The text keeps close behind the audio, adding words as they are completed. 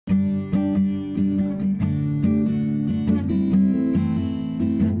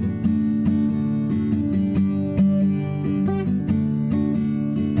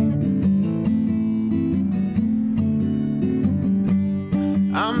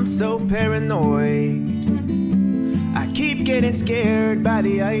I'm so paranoid. I keep getting scared by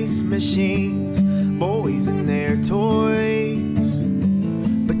the ice machine, boys and their toys.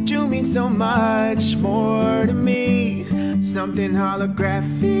 But you mean so much more to me. Something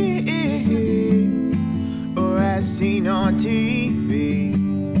holographic, or as seen on TV.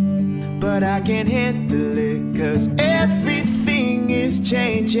 But I can't handle it, 'cause everything is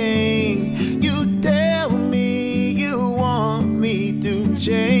changing. You tell me you want me to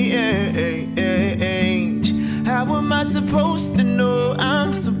change. How am I supposed to know?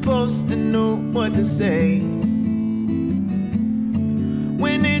 I'm supposed to know what to say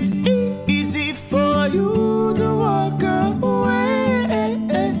when it's easy for you to walk away.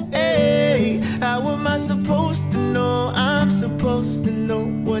 How am I supposed to know? I'm supposed to know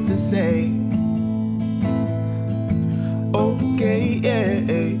what to say. Okay,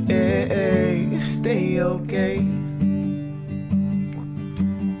 stay okay.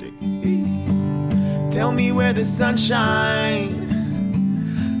 Tell me where the sunshine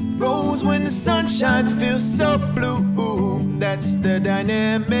grows when the sunshine feels so blue. That's the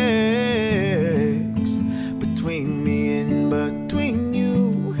dynamics between me and between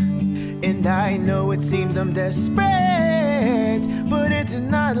you. And I know it seems I'm desperate, but it's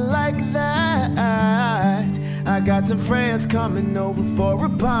not like that. I got some friends coming over for a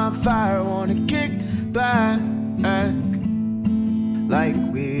bonfire, wanna kick back like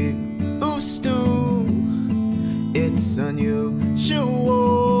we used to. It's unusual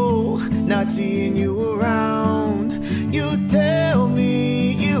not seeing you around. You tell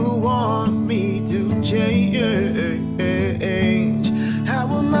me you want me to change. How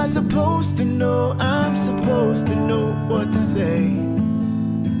am I supposed to know? I'm supposed to know what to say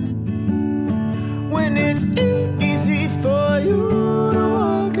when it's easy for you to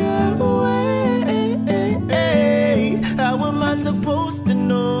walk away. How am I supposed to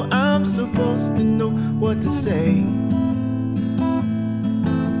know? I'm supposed to know what to say.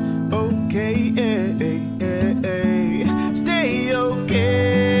 Okay, stay okay,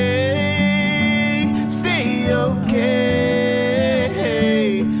 stay okay,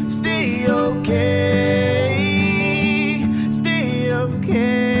 stay okay, stay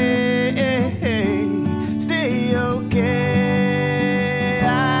okay, stay okay.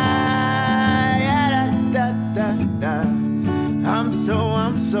 I'm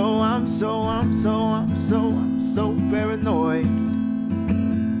so paranoid.